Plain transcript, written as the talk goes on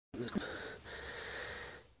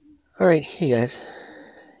Alright, hey guys.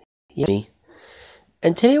 Yeah, me.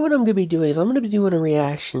 And today what I'm going to be doing is I'm going to be doing a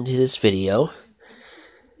reaction to this video.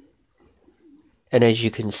 And as you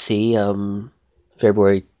can see,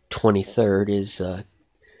 February 23rd is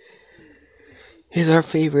our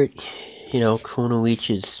favorite,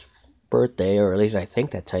 Kunoichi's birthday, or at least I think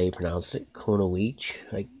that's how you pronounce it,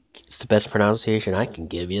 Kunoichi. It's the best pronunciation I can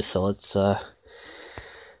give you, so let's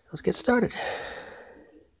get started.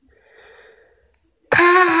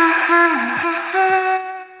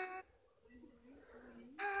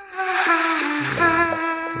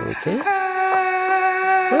 Okay.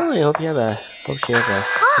 Well, I hope she has a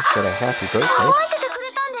happy birthday.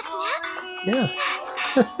 Yeah.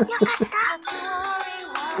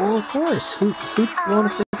 Well, of course. Who'd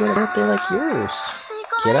want to forget a birthday like yours?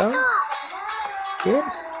 Kiddo? Kid?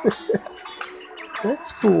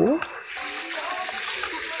 That's cool.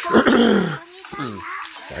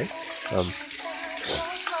 Sorry.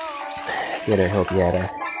 Again, I hope you had a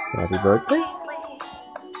happy birthday.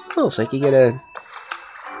 Oh, looks like you get a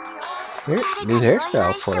new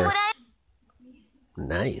hairstyle for her.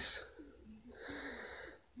 Nice.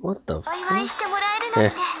 What the fuck?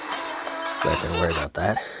 Not gonna worry about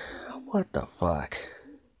that. What the fuck?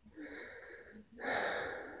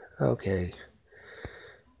 Okay.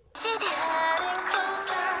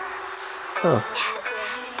 Oh.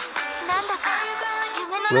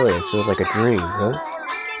 Really, it feels like a dream, huh?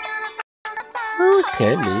 Well, it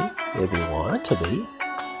can be, if you want it to be.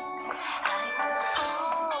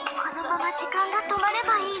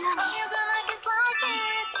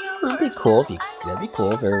 That'd be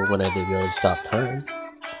cool if everyone had the ability to stop time.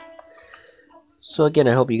 So again,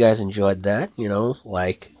 I hope you guys enjoyed that.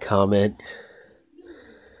 Like, comment.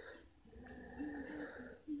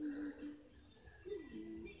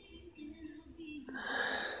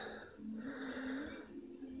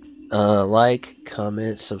 Like,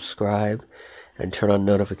 comment, subscribe, and turn on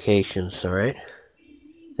notifications, alright?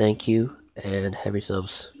 Thank you, and have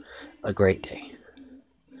yourselves a great day.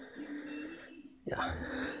 Yeah.